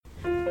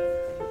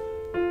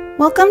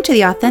Welcome to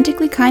the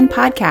Authentically Kind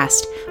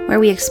podcast, where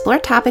we explore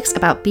topics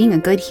about being a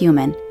good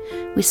human.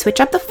 We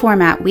switch up the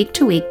format week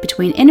to week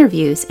between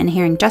interviews and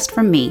hearing just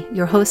from me,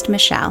 your host,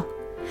 Michelle.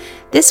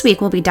 This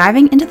week, we'll be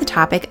diving into the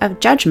topic of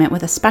judgment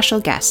with a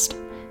special guest.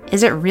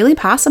 Is it really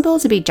possible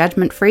to be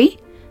judgment-free?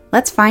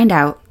 Let's find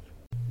out.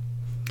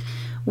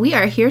 We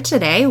are here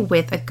today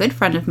with a good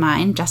friend of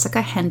mine,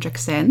 Jessica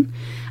Hendrickson.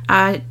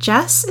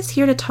 Jess is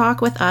here to talk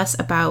with us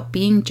about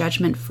being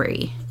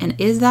judgment-free, and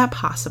is that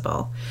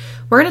possible?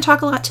 We're going to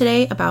talk a lot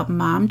today about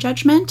mom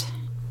judgment,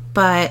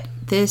 but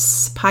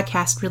this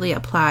podcast really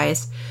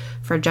applies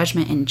for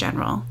judgment in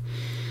general.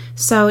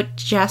 So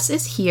Jess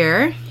is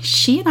here.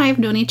 She and I have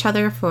known each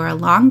other for a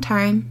long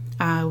time.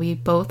 We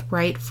both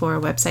write for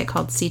a website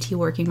called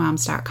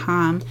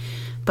ctworkingmoms.com,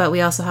 but we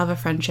also have a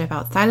friendship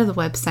outside of the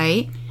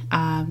website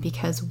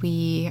because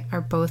we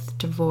are both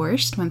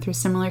divorced, went through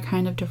similar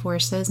kind of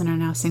divorces, and are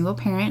now single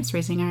parents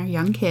raising our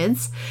young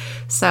kids.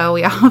 So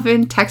we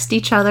often text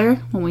each other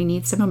when we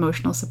need some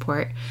emotional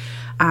support.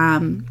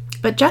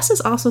 But Jess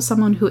is also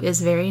someone who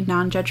is very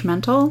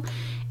non-judgmental,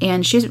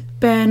 and she's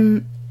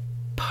been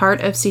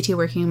part of CT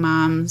Working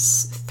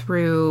Moms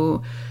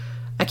through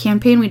a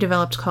campaign we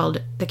developed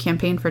called the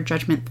Campaign for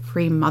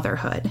Judgment-Free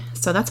Motherhood.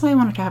 So that's why I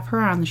wanted to have her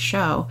on the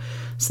show,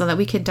 so that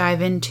we could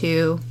dive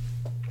into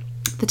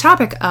the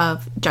topic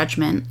of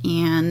judgment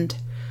and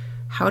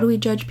how do we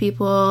judge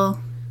people,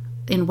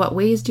 in what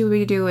ways do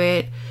we do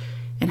it,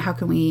 and how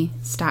can we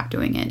stop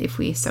doing it if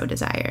we so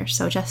desire.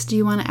 So Jess, do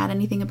you want to add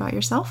anything about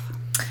yourself?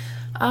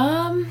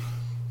 Well,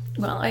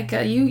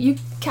 you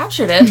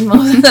captured it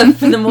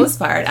for the most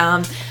part.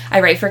 I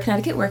write for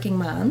Connecticut Working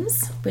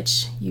Moms,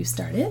 which you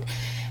started,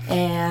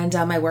 and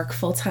I work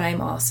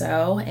full-time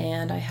also,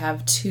 and I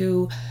have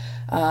two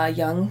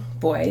young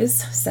boys,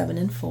 7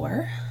 and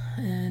 4,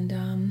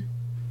 and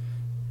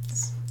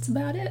that's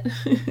about it.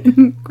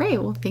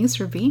 Great. Well, thanks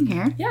for being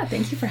here. Yeah,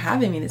 thank you for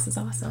having me. This is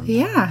awesome.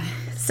 Yeah.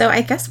 So I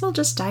guess we'll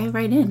just dive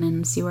right in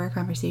and see where our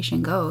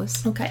conversation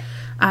goes. Okay.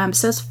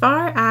 So as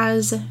far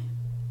as,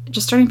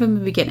 just starting from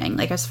the beginning,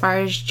 like as far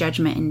as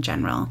judgment in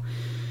general,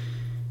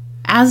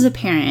 as a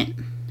parent,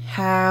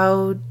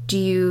 how do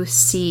you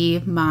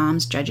see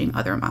moms judging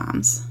other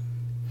moms?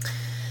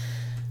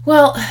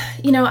 Well,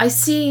 I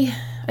see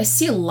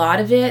a lot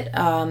of it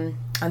on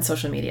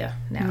social media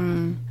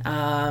now.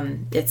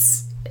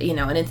 It's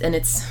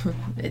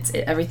it's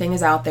everything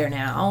is out there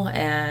now,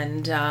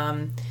 and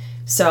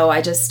so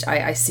I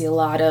see a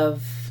lot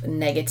of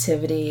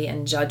negativity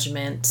and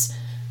judgment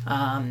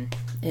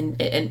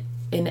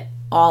in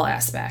all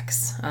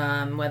aspects,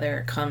 whether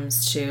it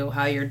comes to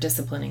how you're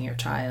disciplining your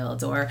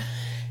child or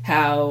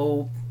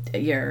how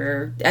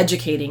you're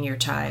educating your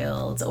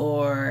child,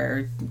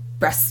 or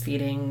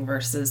breastfeeding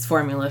versus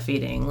formula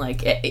feeding,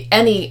 like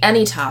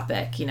any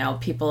topic,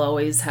 people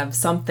always have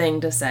something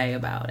to say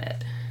about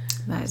it.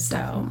 That's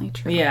definitely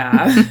true.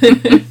 Yeah.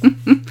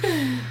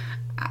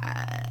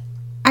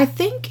 I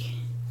think,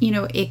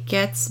 it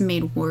gets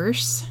made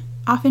worse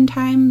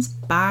oftentimes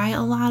by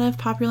a lot of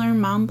popular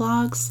mom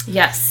blogs.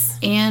 Yes.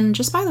 And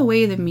just by the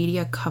way the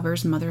media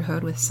covers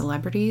motherhood with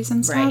celebrities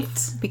and stuff.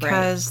 Right.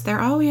 Because they're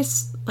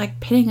always like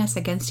pitting us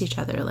against each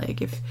other.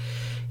 Like, if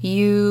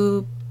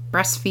you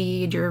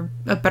breastfeed, you're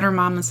a better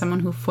mom than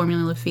someone who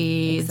formula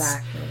feeds.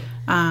 Exactly.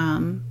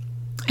 And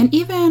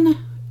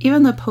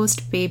even the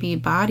post-baby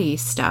body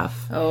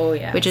stuff. Oh,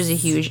 yeah. Which is a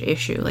huge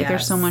issue. Like,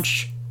 there's so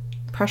much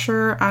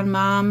pressure on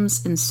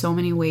moms in so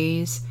many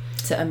ways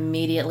to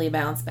immediately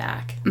bounce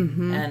back.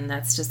 Mm-hmm. And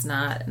that's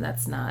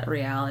not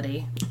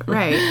reality.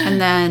 Right. And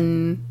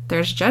then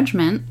there's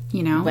judgment,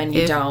 when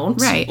you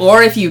don't. Right.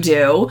 Or if you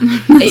do.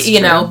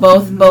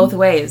 Both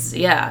ways.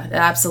 Yeah,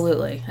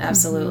 absolutely.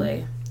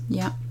 Mm-hmm.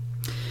 Yeah.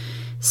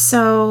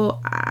 So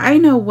I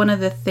know one of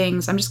the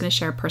things, I'm just going to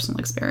share a personal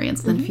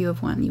experience, then if you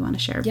have one you want to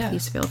share,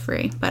 please feel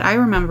free. But I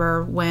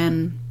remember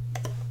when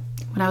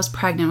I was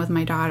pregnant with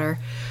my daughter,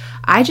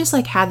 I just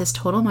had this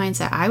total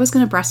mindset. I was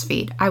going to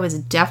breastfeed. I was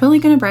definitely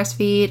going to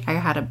breastfeed. I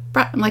had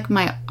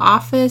my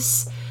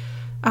office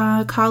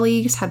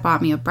colleagues had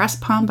bought me a breast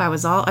pump. I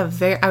was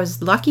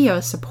lucky. I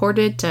was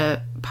supported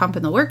to pump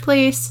in the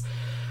workplace.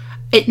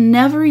 It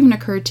never even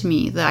occurred to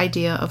me, the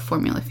idea of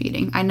formula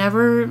feeding.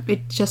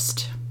 It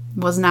just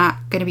was not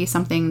going to be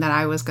something that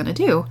I was going to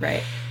do.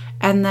 Right.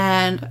 And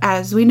then,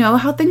 as we know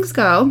how things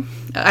go,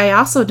 I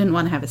also didn't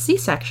want to have a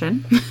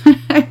C-section.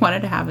 I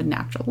wanted to have a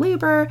natural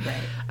labor.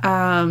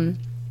 Right.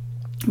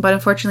 But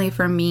unfortunately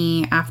for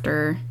me,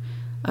 after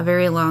a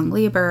very long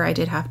labor, I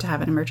did have to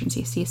have an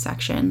emergency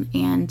C-section.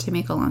 And to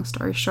make a long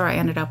story short, I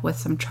ended up with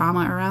some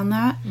trauma around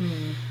that.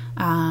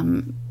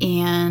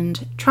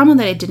 And trauma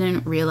that I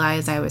didn't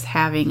realize I was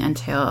having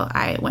until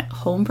I went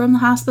home from the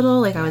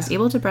hospital. I was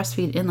able to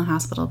breastfeed in the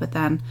hospital, but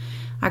then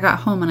I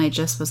got home and I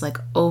just was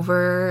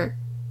overcome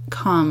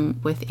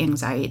with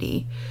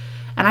anxiety.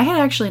 And I had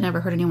actually never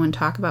heard anyone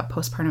talk about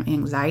postpartum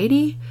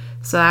anxiety.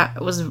 So I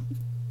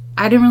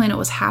didn't really know what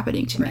was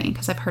happening to me,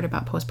 because I've heard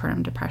about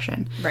postpartum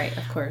depression. Right,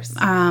 of course.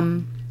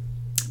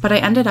 But I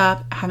ended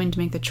up having to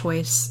make the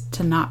choice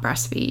to not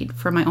breastfeed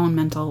for my own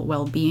mental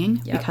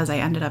well-being because I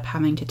ended up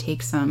having to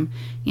take some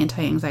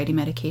anti-anxiety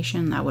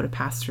medication that would have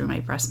passed through my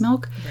breast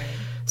milk. Right.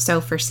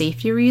 So for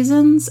safety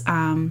reasons,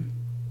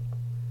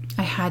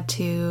 I had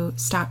to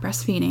stop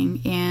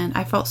breastfeeding, and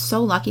I felt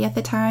so lucky at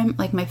the time.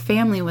 Like, my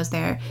family was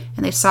there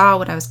and they saw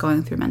what I was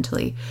going through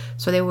mentally.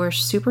 So they were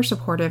super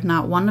supportive.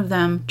 Not one of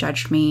them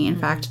judged me. In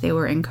fact, they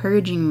were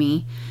encouraging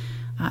me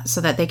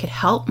so that they could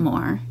help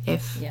more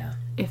if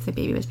the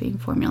baby was being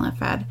formula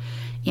fed.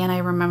 And I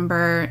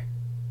remember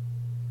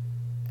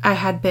I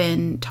had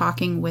been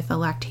talking with a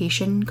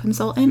lactation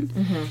consultant,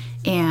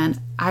 and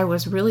I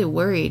was really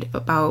worried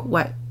about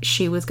what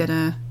she was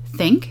gonna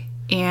think.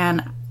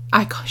 And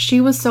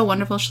she was so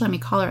wonderful. She let me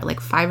call her at like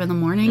 5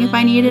 a.m. if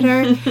I needed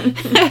her.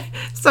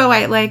 So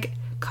I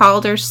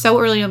called her so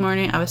early in the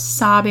morning. I was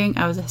sobbing.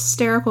 I was a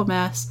hysterical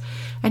mess.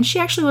 And she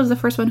actually was the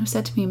first one who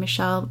said to me,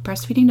 Michelle,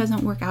 breastfeeding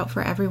doesn't work out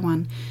for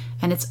everyone.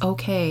 And it's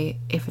okay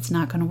if it's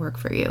not going to work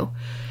for you.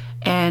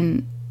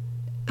 And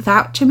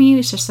that to me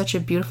is just such a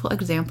beautiful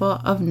example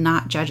of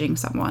not judging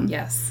someone.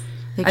 Yes.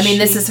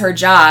 This is her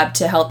job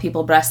to help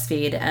people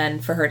breastfeed,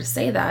 and for her to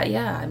say that,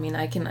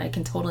 I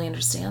can totally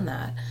understand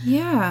that.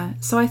 Yeah.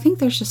 So I think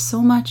there's just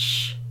so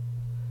much.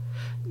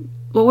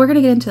 Well, we're going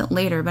to get into it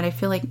later, but I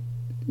feel like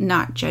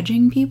not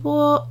judging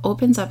people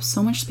opens up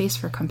so much space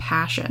for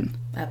compassion.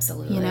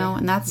 Absolutely.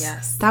 And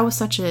that was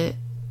such a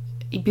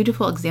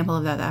beautiful example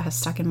of that has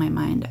stuck in my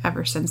mind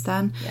ever since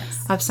then.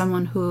 Yes. Of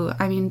someone who,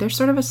 there's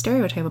sort of a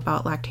stereotype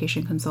about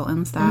lactation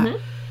consultants that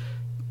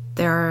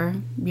they're,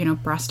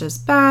 breast is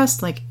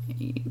best. Like,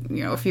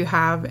 if you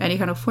have any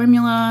kind of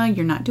formula,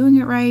 you're not doing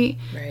it right.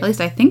 At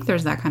least I think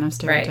there's that kind of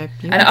stereotype.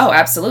 Right.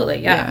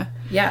 Absolutely.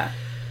 Yeah.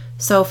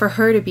 So for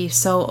her to be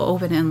so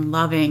open and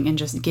loving and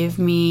just give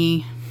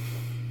me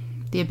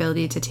the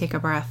ability to take a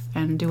breath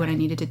and do what I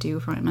needed to do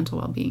for my mental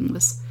well-being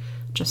was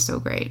just so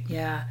great.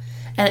 Yeah.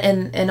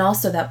 And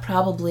also that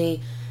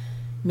probably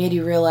made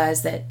you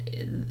realize that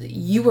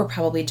you were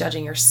probably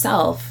judging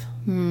yourself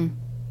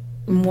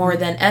more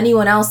than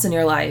anyone else in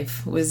your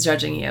life was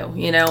judging you.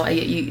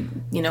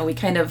 We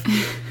kind of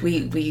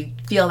we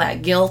feel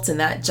that guilt and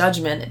that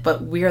judgment,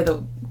 but we're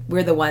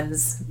the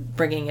ones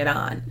bringing it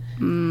on.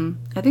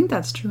 I think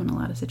that's true in a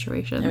lot of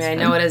situations. I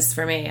know it is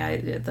for me.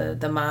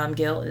 The mom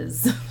guilt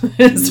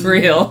is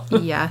real.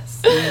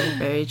 Yes,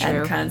 very true.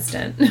 And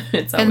constant.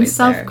 It's always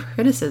there. And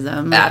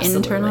self-criticism,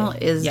 internal,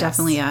 is yes.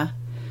 definitely a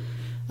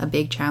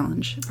big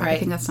challenge. Right. I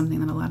think that's something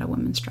that a lot of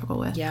women struggle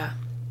with. Yeah.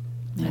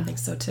 I think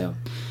so too.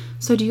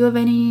 So do you have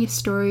any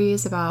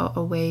stories about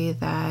a way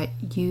that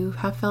you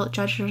have felt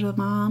judged as a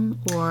mom,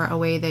 or a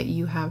way that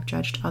you have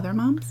judged other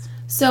moms?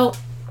 So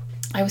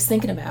I was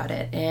thinking about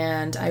it,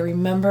 and I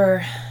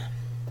remember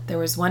there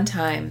was one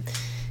time,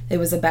 it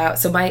was about,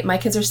 so my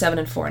kids are 7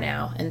 and 4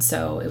 now, and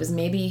so it was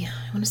maybe,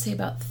 I want to say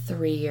about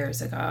 3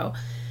 years ago.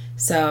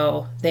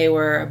 So they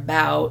were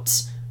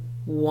about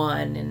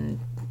 1 and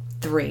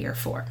 3 or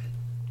 4.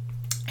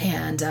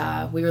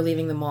 And we were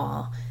leaving the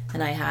mall,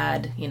 and I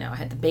had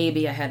the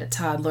baby, I had a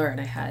toddler, and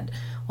I had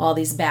all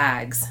these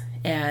bags.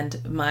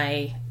 And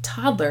my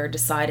toddler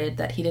decided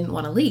that he didn't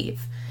want to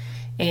leave.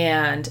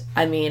 And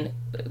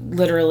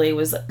literally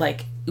was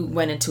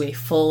went into a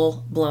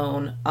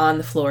full-blown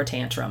on-the-floor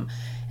tantrum.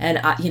 And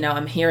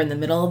I'm here in the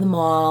middle of the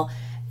mall,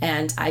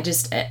 and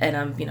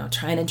I'm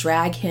trying to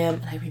drag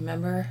him. And I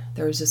remember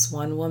there was this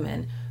one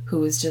woman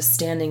who was just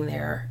standing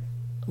there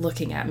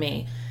looking at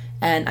me.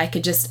 And I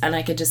could just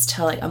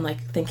tell, I'm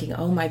thinking,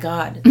 oh my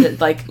God,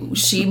 that,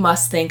 she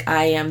must think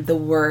I am the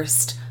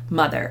worst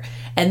mother.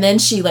 And then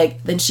she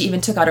even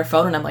took out her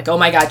phone, and I'm like, oh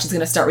my God, she's going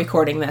to start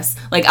recording this.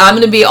 I'm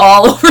going to be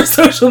all over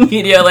social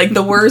media,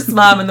 the worst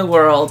mom in the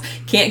world,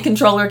 can't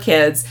control her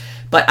kids.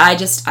 But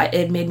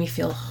it made me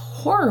feel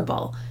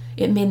horrible.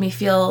 It made me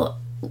feel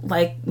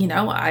like,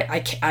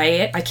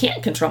 I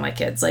can't control my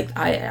kids.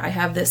 I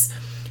have this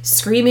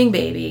screaming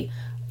baby,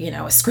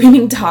 a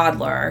screaming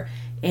toddler.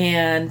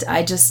 And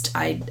I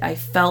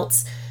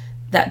felt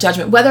that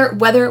judgment,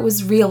 whether it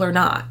was real or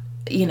not.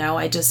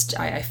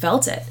 I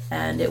felt it,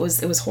 and it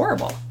was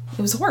horrible.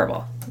 It was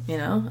horrible,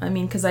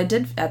 because I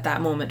did at that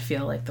moment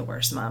feel like the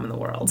worst mom in the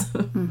world.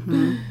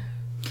 Mm-hmm.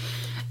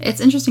 It's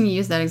interesting you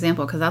use that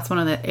example, because that's one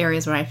of the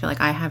areas where I feel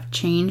like I have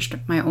changed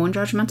my own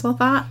judgmental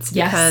thoughts.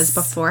 Yes. Because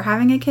before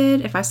having a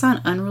kid, if I saw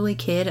an unruly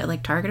kid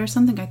at Target or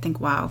something, I'd think,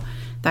 wow,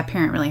 that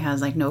parent really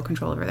has no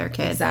control over their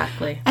kid.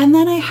 Exactly. And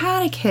then I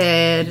had a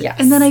kid. Yes.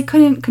 And then I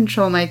couldn't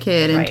control my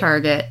kid in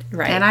Target.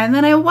 Right. And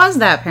then I was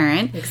that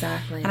parent.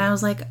 Exactly. And I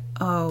was like,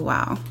 oh,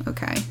 wow.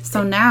 Okay.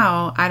 So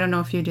now, I don't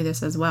know if you do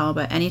this as well,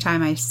 but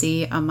anytime I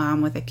see a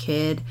mom with a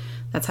kid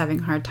that's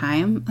having a hard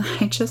time,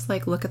 I just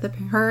look at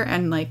her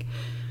and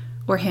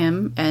or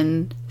him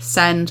and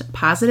send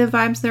positive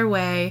vibes their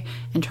way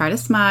and try to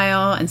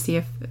smile and see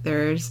if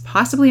there's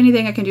possibly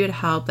anything I can do to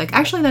help.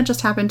 Actually, that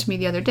just happened to me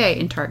the other day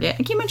in Target.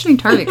 I keep mentioning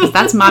Target because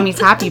that's mommy's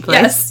happy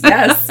place.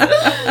 Yes.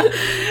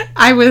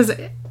 I was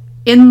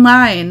in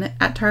line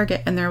at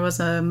Target, and there was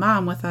a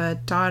mom with a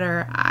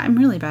daughter. I'm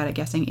really bad at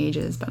guessing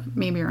ages, but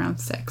maybe around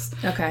 6.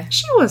 Okay.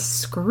 She was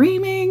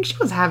screaming. She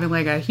was having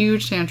like a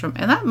huge tantrum.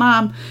 And that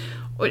mom,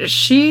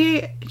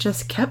 she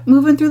just kept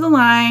moving through the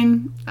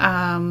line,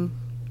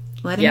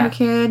 letting her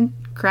kid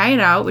cry it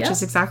out, which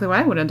is exactly what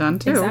I would have done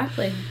too.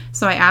 Exactly.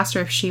 So I asked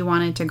her if she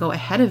wanted to go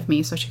ahead of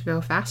me so she could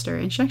go faster.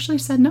 And she actually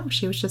said no.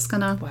 She was just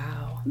going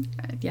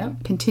to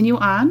continue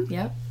on.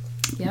 Yep.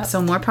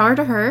 So more power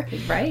to her.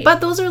 Right.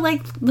 But those are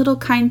like little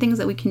kind things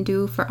that we can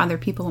do for other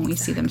people when we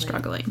see them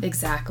struggling.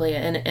 Exactly.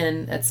 And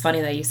it's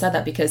funny that you said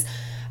that, because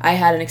I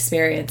had an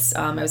experience.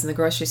 I was in the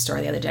grocery store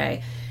the other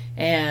day,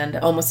 and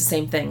almost the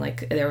same thing.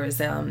 Like there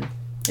was,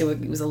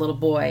 it was a little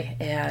boy,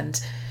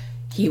 and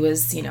he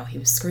was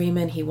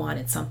screaming. He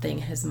wanted something.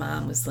 His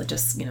mom was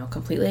just,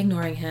 completely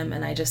ignoring him.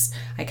 And I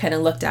kind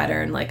of looked at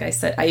her, and like I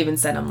even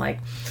said, I'm like,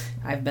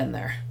 I've been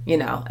there,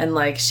 and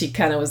like, she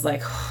kind of was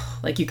like,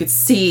 like you could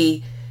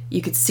see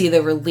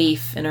the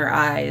relief in her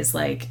eyes,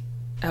 like,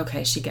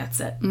 okay, she gets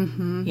it,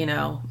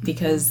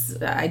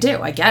 because I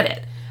get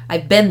it.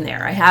 I've been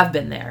there. I have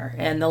been there.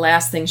 And the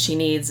last thing she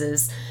needs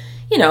is,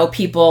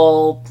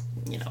 people,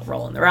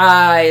 rolling their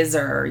eyes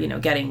or,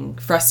 getting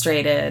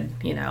frustrated.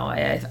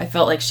 I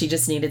felt like she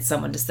just needed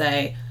someone to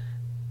say,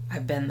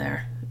 I've been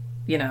there.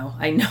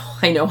 I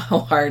know how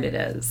hard it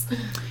is.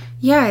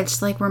 Yeah,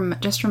 it's like we're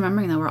just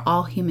remembering that we're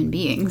all human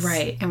beings.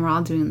 Right. And we're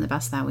all doing the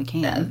best that we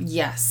can.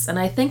 Yes. And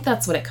I think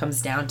that's what it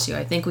comes down to.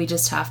 I think we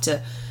just have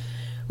to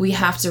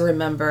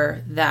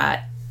remember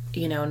that,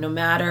 no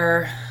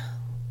matter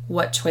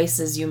what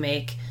choices you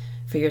make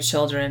for your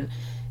children,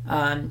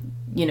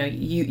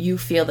 you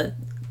feel that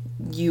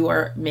you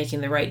are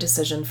making the right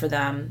decision for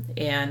them.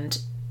 And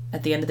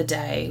at the end of the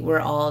day, we're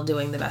all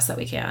doing the best that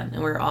we can.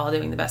 And we're all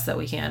doing the best that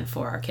we can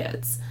for our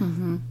kids.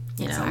 Mm-hmm.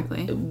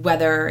 Exactly.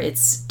 Whether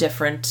it's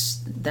different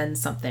than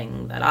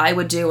something that I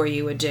would do or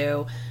you would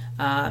do,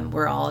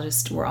 we're all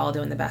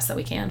doing the best that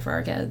we can for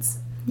our kids.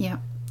 Yeah.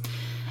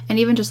 And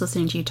even just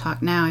listening to you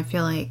talk now, I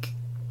feel like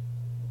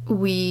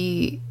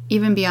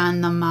even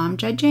beyond the mom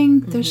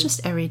judging, there's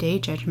just everyday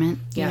judgment.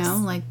 Yes.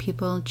 Like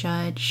people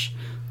judge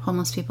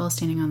homeless people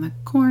standing on the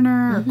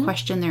corner or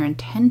question their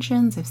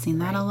intentions. I've seen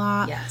that a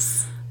lot.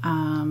 Yes.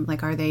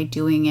 Like, are they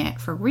doing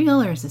it for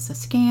real, or is this a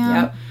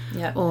scam?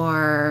 Yep.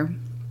 Or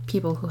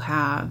people who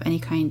have any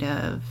kind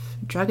of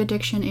drug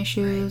addiction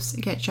issues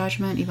get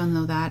judgment, even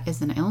though that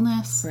is an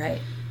illness. Right.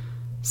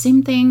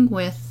 Same thing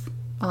with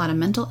a lot of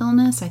mental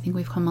illness. I think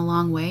we've come a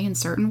long way in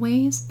certain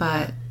ways,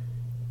 but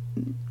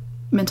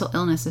mental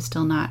illness is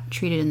still not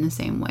treated in the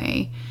same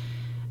way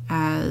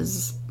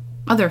as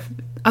other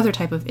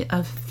type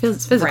of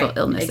physical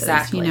illnesses.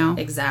 Exactly.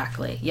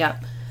 Exactly.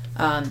 Yep.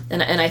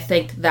 And I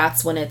think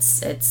that's when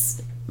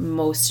it's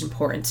most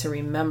important to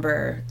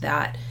remember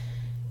that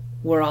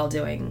we're all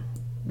doing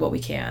what we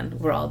can.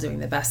 We're all doing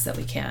the best that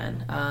we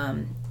can.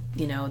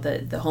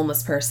 The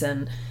homeless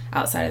person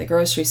outside of the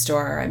grocery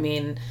store, I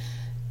mean,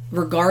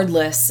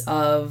 regardless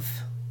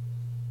of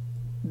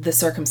the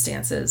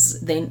circumstances,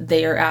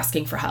 they are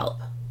asking for help.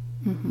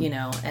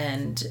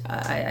 And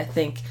I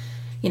think,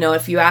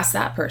 if you ask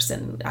that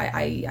person,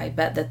 I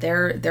bet that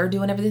they're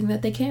doing everything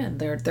that they can.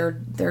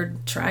 They're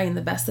trying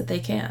the best that they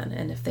can.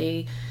 And if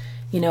they,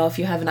 if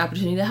you have an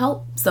opportunity to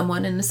help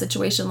someone in a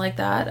situation like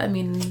that, I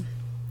mean,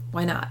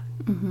 why not?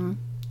 Mm-hmm.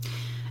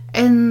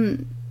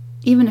 And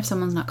even if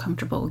someone's not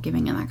comfortable with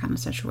giving in that kind of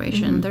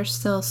situation, there's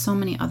still so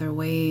many other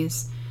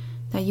ways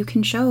that you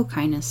can show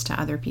kindness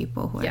to other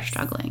people who are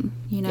struggling,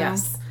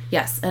 Yes.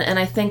 And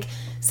I think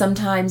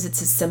sometimes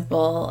it's as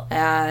simple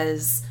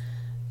as,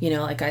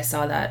 like I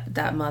saw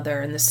that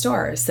mother in the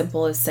store, as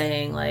simple as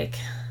saying, like,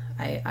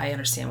 I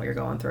understand what you're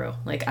going through.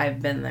 Like,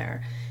 I've been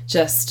there.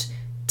 Just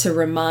to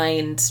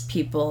remind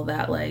people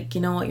that, like,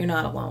 you know what, you're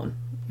not alone.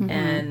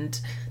 And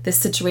this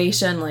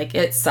situation, like,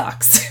 it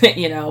sucks,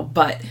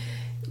 but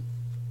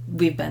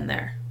we've been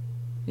there,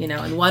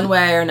 in one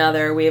way or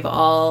another. We've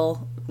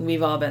all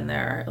been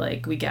there.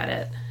 Like, we get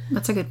it.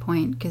 That's a good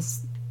point,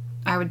 because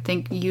I would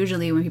think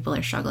usually when people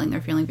are struggling,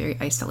 they're feeling very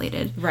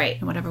isolated. Right.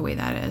 In whatever way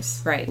that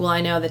is. Right. Well, I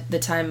know that the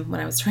time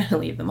when I was trying to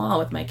leave the mall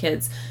with my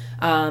kids,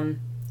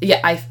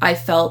 I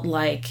felt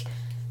like,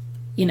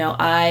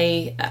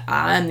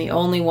 I'm the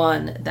only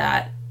one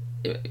that,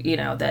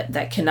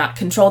 that cannot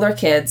control their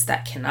kids,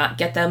 that cannot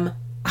get them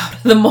out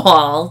of the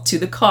mall to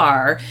the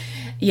car,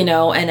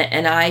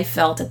 and I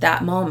felt at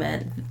that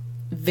moment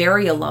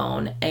very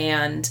alone.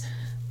 And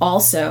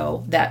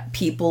also that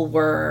people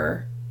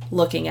were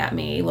looking at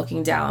me,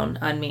 looking down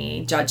on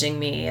me, judging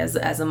me as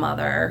a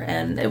mother.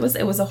 And it was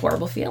a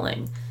horrible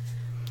feeling,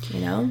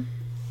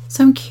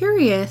 So I'm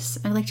curious,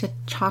 I'd like to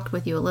talk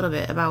with you a little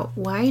bit about,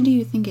 why do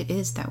you think it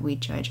is that we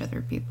judge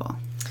other people?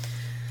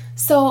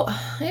 So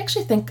I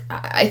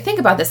think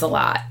about this a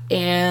lot,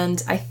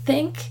 and I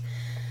think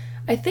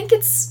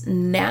it's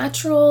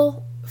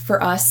natural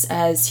for us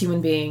as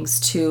human beings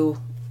to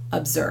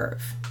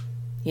observe.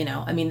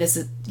 I mean, this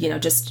is,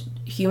 just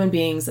human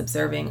beings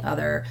observing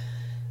other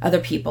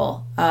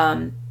people.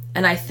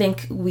 And I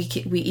think we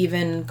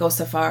even go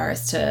so far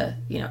as to,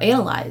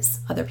 analyze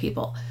other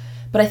people.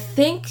 But I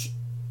think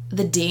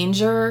the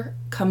danger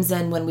comes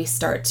in when we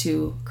start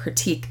to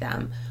critique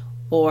them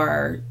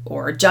or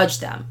judge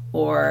them,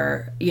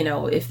 or,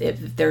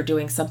 if they're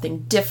doing something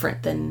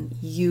different than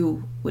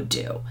you would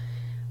do.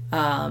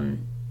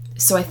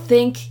 So I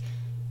think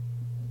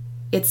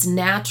it's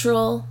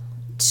natural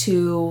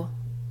to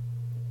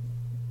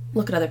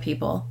look at other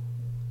people,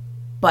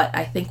 but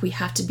I think we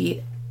have to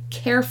be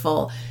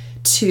careful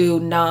to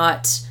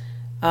not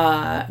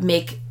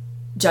make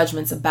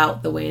judgments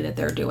about the way that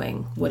they're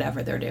doing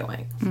whatever they're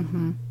doing.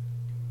 Mm-hmm.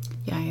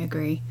 Yeah, I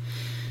agree.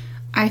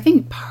 I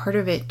think part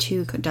of it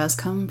too does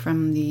come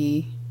from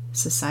the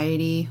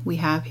society we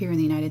have here in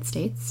the United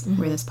States,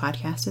 where this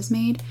podcast is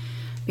made,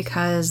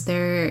 because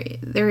there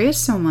is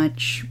so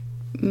much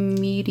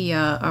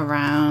media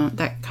around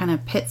that kind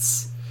of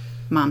pits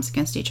moms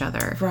against each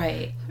other.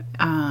 Right.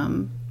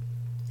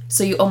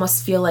 So you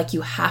almost feel like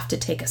you have to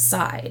take a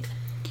side.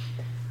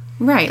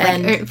 Right.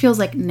 And it feels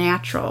like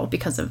natural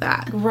because of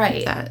that.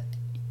 Right.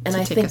 And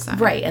I think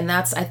right, and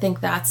I think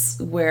that's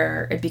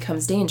where it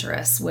becomes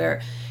dangerous, where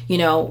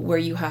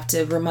you have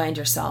to remind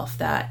yourself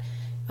that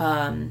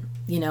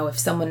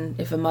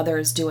if a mother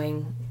is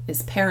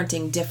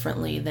parenting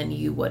differently than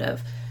you would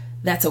have,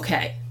 that's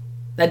okay.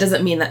 That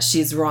doesn't mean that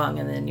she's wrong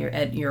and then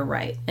you're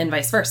right, and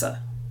vice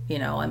versa. You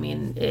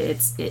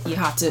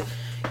have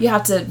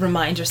to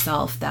remind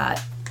yourself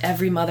that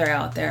every mother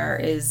out there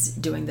is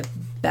doing the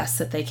best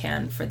that they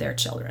can for their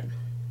children.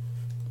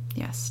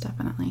 Yes,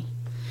 definitely.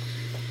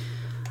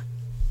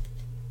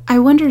 I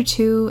wonder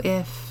too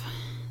if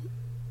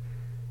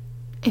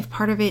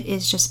part of it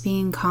is just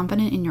being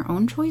confident in your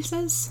own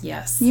choices.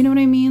 Yes. You know what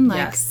I mean? Like,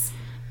 yes.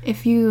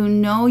 If you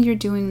know you're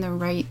doing the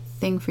right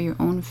thing for your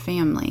own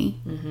family,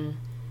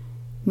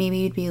 maybe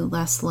you'd be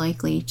less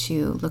likely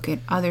to look at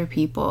other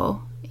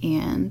people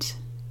and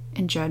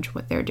judge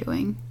what they're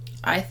doing.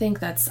 I think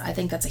that's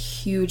a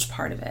huge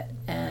part of it.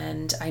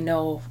 And I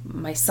know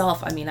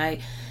myself,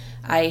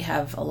 I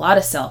have a lot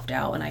of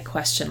self-doubt, and I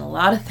question a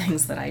lot of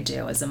things that I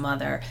do as a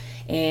mother.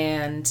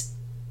 And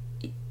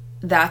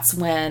that's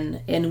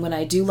when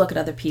I do look at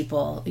other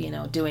people,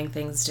 doing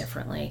things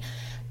differently,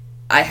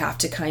 I have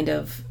to kind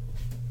of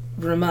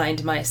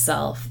remind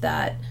myself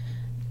that,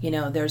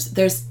 there's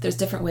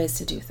different ways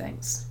to do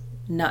things.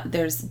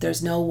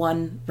 There's no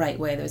one right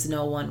way. There's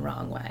no one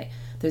wrong way.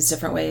 There's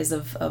different ways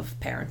of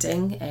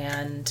parenting.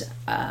 And,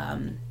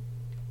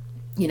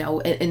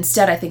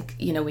 instead I think,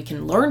 we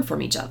can learn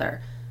from each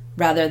other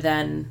rather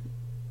than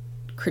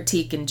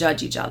critique and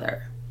judge each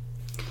other.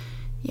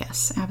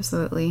 Yes,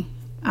 absolutely.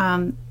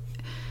 And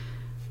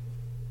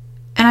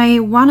I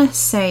want to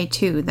say,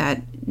 too,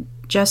 that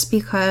just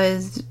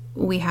because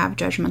we have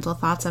judgmental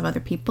thoughts of other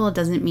people, it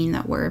doesn't mean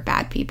that we're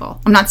bad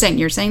people. I'm not saying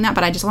you're saying that,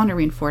 but I just want to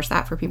reinforce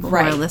that for people who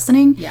are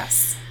listening.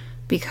 Yes.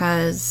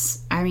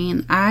 Because, I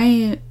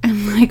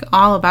am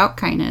all about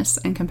kindness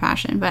and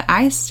compassion, but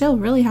I still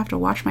really have to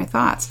watch my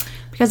thoughts,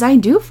 because I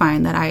do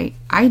find that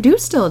I do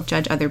still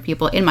judge other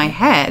people in my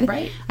head.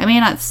 Right. I may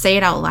not say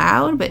it out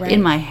loud, but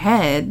in my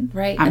head,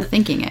 I'm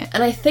thinking it.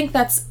 And I think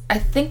that's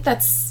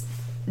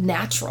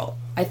natural.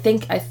 I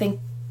think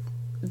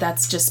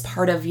that's just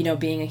part of,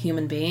 being a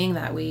human being,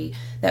 that we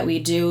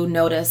do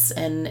notice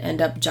and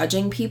end up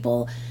judging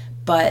people.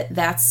 But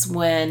that's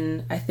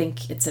when I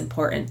think it's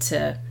important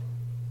to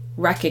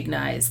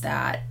recognize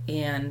that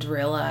and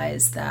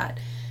realize that,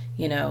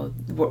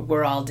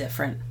 we're all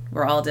different.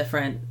 We're all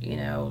different,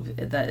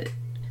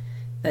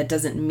 that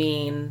doesn't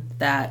mean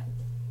that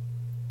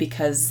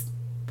because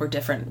we're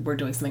different, we're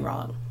doing something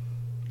wrong.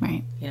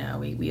 Right.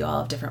 We all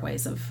have different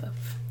ways of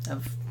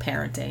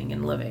parenting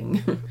and living.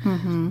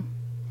 Mm-hmm.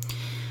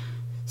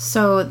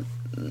 So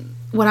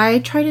what I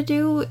try to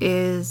do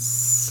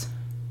is,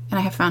 and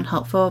I have found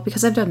helpful,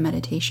 because I've done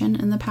meditation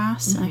in the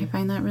past, and I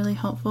find that really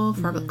helpful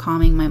for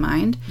calming my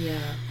mind. Yeah.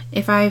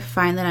 If I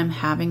find that I'm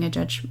having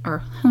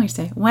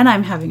when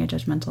I'm having a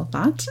judgmental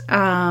thought,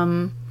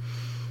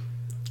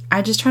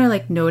 I just try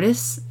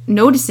to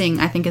noticing,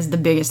 I think, is the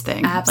biggest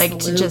thing. Absolutely.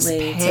 To just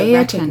pay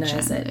attention.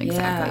 It. Exactly.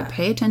 Yeah.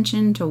 Pay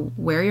attention to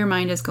where your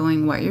mind is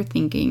going, what you're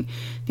thinking,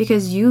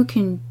 because you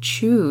can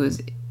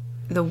choose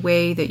the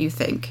way that you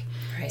think.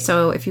 Right.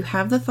 So if you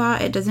have the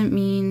thought, it doesn't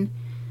mean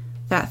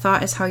that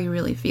thought is how you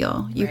really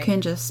feel. You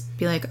can just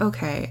be like,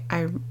 okay,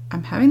 I'm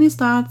having these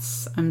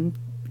thoughts. I'm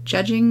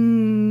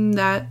judging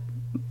that,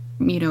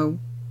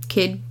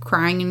 kid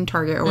crying in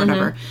Target or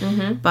whatever.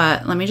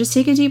 But let me just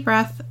take a deep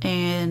breath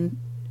and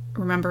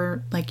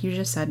remember, like you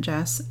just said,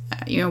 Jess,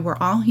 we're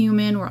all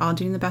human. We're all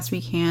doing the best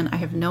we can. I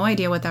have no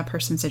idea what that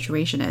person's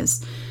situation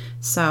is.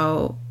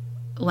 So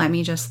let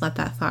me just let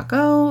that thought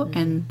go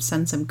and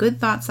send some good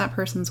thoughts that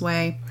person's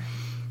way,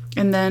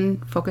 and then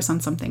focus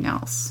on something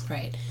else.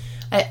 Right.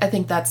 I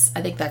think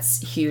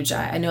that's huge.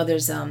 I know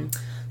there's a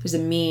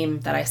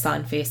meme that I saw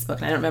on Facebook,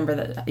 and I don't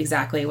remember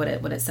exactly what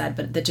it said,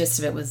 but the gist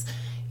of it was,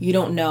 you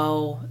don't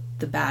know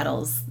the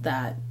battles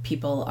that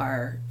people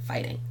are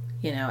fighting.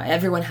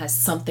 Everyone has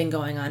something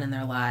going on in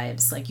their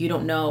lives. Like, you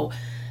don't know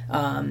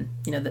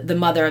the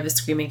mother of the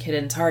screaming kid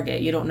in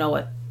Target, you don't know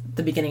what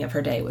the beginning of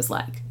her day was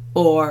like,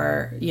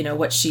 or,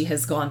 what she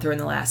has gone through in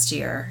the last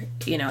year,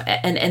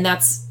 and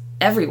that's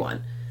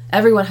everyone.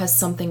 Everyone has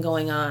something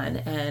going on,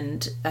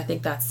 and I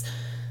think that's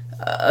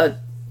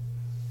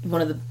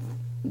one of the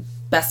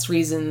best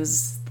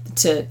reasons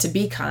to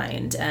be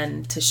kind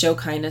and to show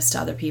kindness to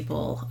other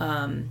people,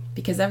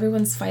 because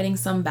everyone's fighting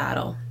some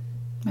battle.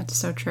 That's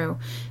so true.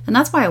 And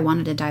that's why I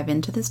wanted to dive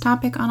into this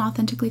topic on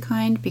Authentically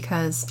Kind,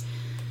 because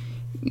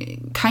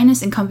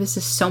kindness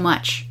encompasses so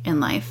much in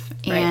life.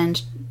 Right.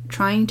 And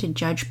trying to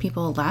judge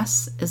people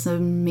less is an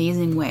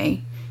amazing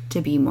way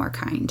to be more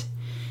kind.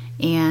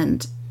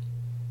 And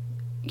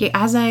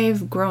as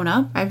I've grown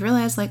up, I've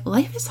realized,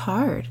 life is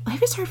hard.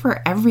 Life is hard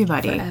for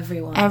everybody. For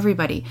everyone.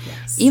 Everybody.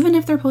 Yes. Even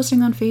if they're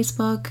posting on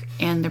Facebook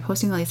and they're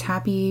posting all these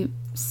happy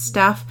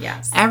stuff,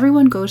 yes,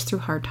 everyone goes through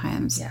hard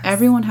times. Yes.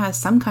 Everyone has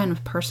some kind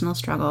of personal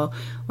struggle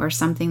or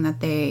something that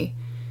they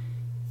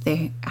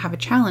have a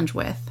challenge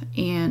with,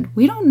 and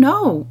we don't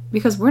know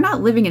because we're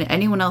not living in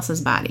anyone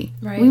else's body.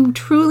 Right. We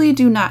truly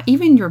do not.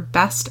 Even your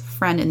best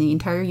friend in the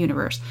entire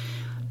universe,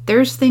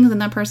 there's things in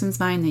that person's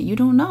mind that you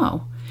don't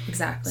know.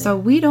 Exactly. So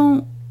we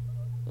don't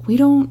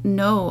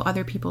know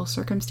other people's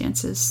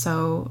circumstances,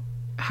 so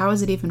how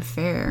is it even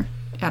fair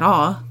at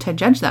all to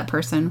judge that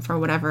person for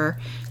whatever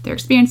they're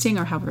experiencing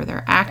or however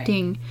they're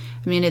acting? Right.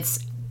 I mean, it's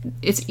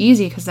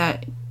easy because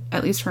that,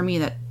 at least for me,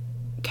 that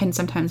can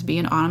sometimes be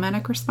an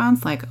automatic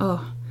response, like,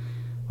 oh,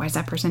 why is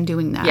that person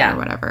doing that, or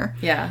whatever.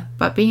 Yeah.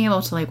 But being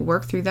able to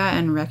work through that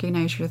and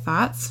recognize your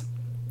thoughts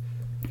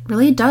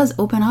really does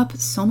open up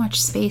so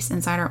much space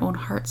inside our own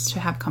hearts to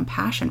have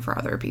compassion for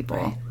other people.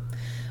 Right.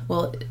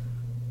 Well,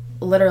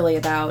 literally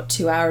about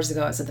 2 hours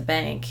ago, I was at the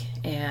bank,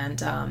 and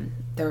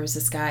there was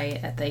this guy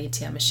at the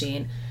ATM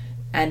machine,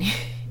 and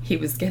he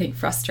was getting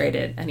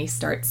frustrated, and he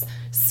starts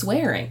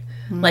swearing,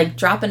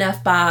 dropping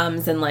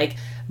F-bombs, and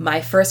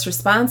my first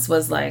response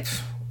was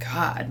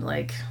God,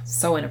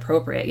 so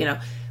inappropriate,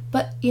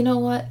 But you know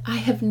what? I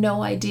have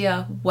no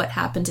idea what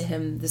happened to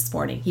him this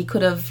morning. He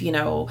could have,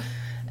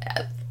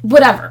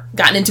 whatever,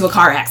 gotten into a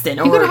car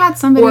accident. He could have had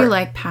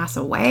somebody pass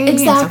away.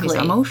 Exactly. And so he's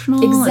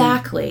emotional.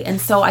 Exactly. And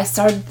so I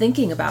started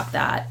thinking about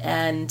that,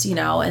 and,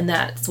 and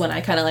that's when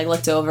I kind of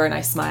looked over and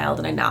I smiled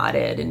and I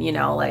nodded and,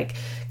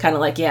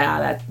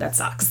 yeah, that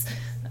sucks.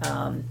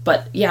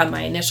 But yeah,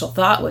 my initial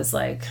thought was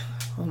oh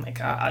my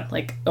God,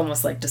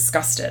 almost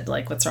disgusted,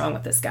 what's wrong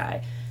with this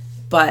guy?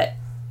 But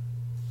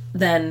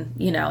then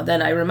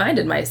I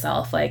reminded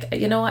myself,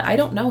 you know what? I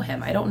don't know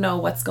him. I don't know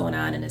what's going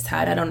on in his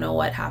head. I don't know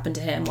what happened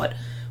to him,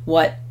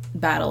 what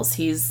battles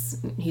he's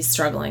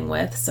struggling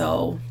with.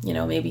 So,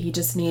 maybe he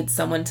just needs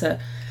someone to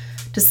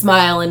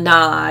smile and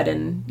nod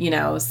and,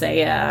 say,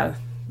 yeah,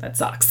 that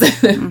sucks.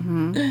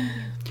 Mm-hmm.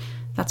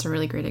 That's a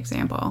really great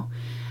example.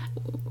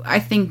 I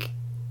think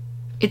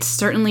it's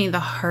certainly the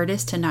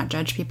hardest to not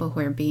judge people who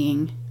are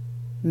being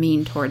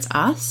mean towards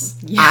us.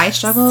 Yes. I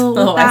struggle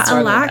with that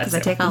a lot because I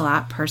take a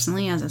lot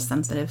personally as a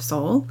sensitive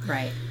soul.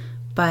 Right.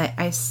 But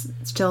I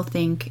still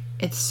think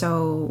it's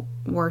so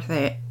worth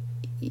it,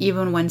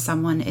 even when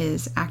someone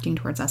is acting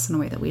towards us in a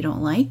way that we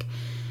don't like,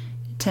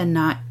 to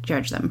not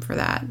judge them for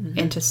that,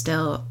 and to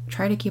still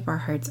try to keep our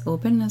hearts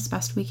open as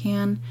best we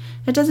can.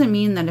 It doesn't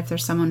mean that if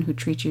there's someone who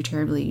treats you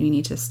terribly, you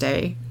need to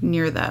stay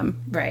near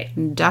them.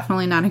 Right.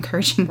 Definitely not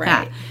encouraging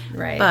that.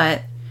 Right.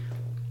 But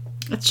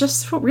it's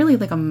just really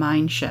a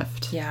mind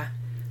shift. Yeah.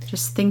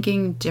 Just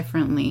thinking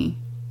differently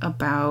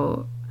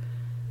about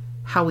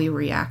how we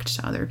react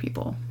to other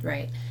people.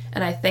 Right.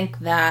 And I think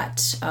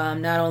that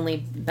not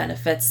only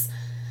benefits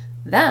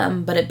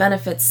them, but it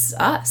benefits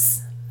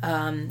us.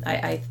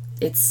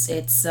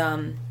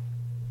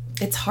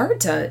 It's hard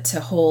to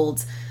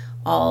hold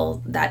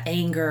all that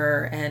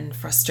anger and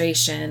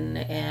frustration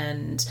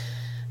and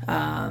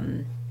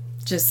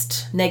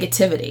just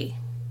negativity.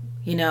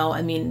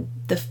 I mean,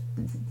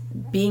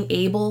 being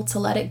able to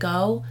let it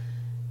go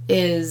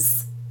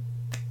is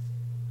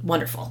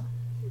wonderful.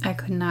 I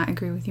could not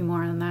agree with you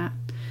more on that.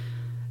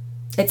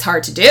 It's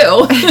hard to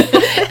do,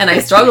 and I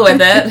struggle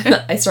with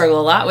it. I struggle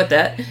a lot with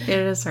it. It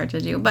is hard to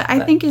do, but I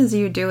think as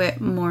you do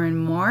it more and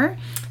more,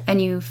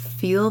 and you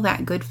feel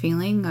that good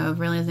feeling of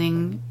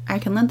realizing I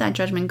can let that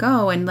judgment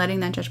go, and letting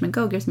that judgment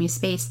go gives me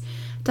space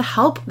to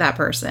help that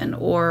person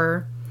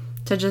or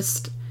to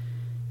just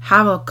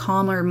have a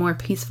calmer, more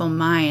peaceful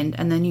mind,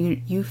 and then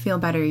you feel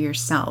better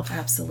yourself.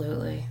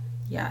 Absolutely.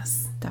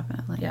 Yes.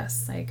 Definitely.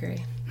 Yes, I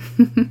agree.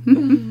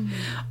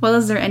 Well,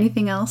 is there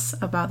anything else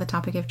about the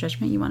topic of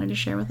judgment you wanted to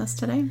share with us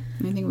today?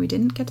 Anything we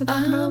didn't get to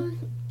talk about?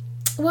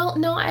 Well,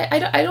 no,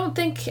 I don't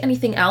think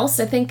anything else.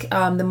 I think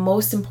the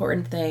most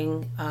important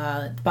thing,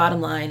 the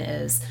bottom line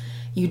is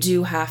you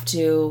do have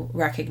to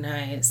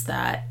recognize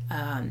that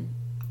at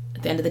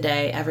the end of the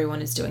day,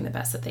 everyone is doing the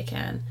best that they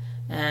can,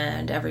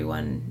 and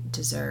everyone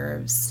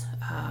deserves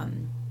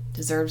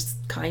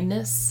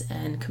kindness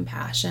and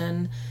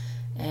compassion,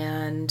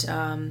 and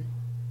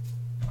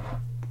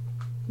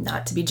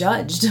not to be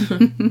judged.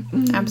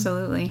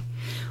 Absolutely.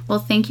 Well,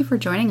 thank you for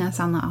joining us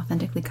on the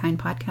Authentically Kind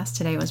podcast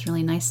today. It was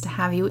really nice to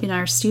have you in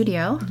our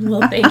studio.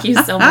 Well, thank you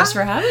so much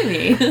for having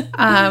me.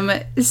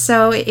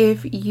 So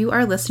if you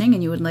are listening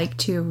and you would like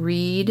to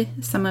read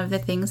some of the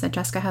things that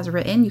Jessica has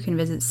written, you can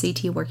visit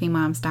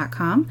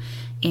ctworkingmoms.com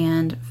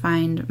and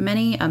find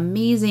many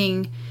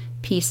amazing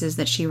pieces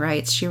that she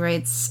writes. She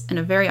writes in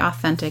a very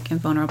authentic and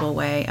vulnerable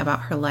way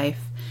about her life,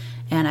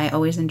 and I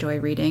always enjoy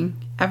reading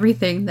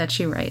everything that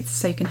she writes.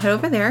 So you can head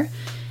over there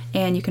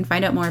and you can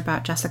find out more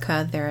about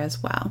Jessica there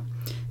as well.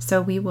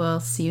 So we will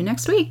see you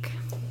next week.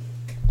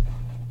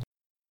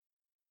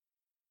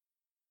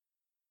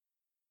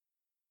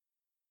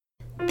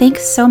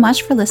 Thanks so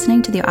much for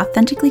listening to the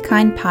Authentically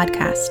Kind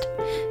podcast.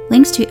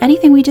 Links to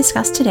anything we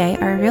discussed today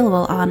are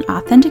available on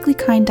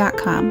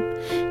authenticallykind.com.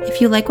 If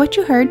you like what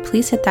you heard,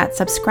 please hit that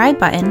subscribe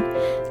button,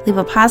 leave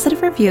a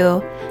positive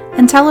review,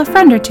 and tell a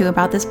friend or two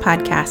about this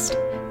podcast.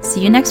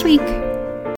 See you next week.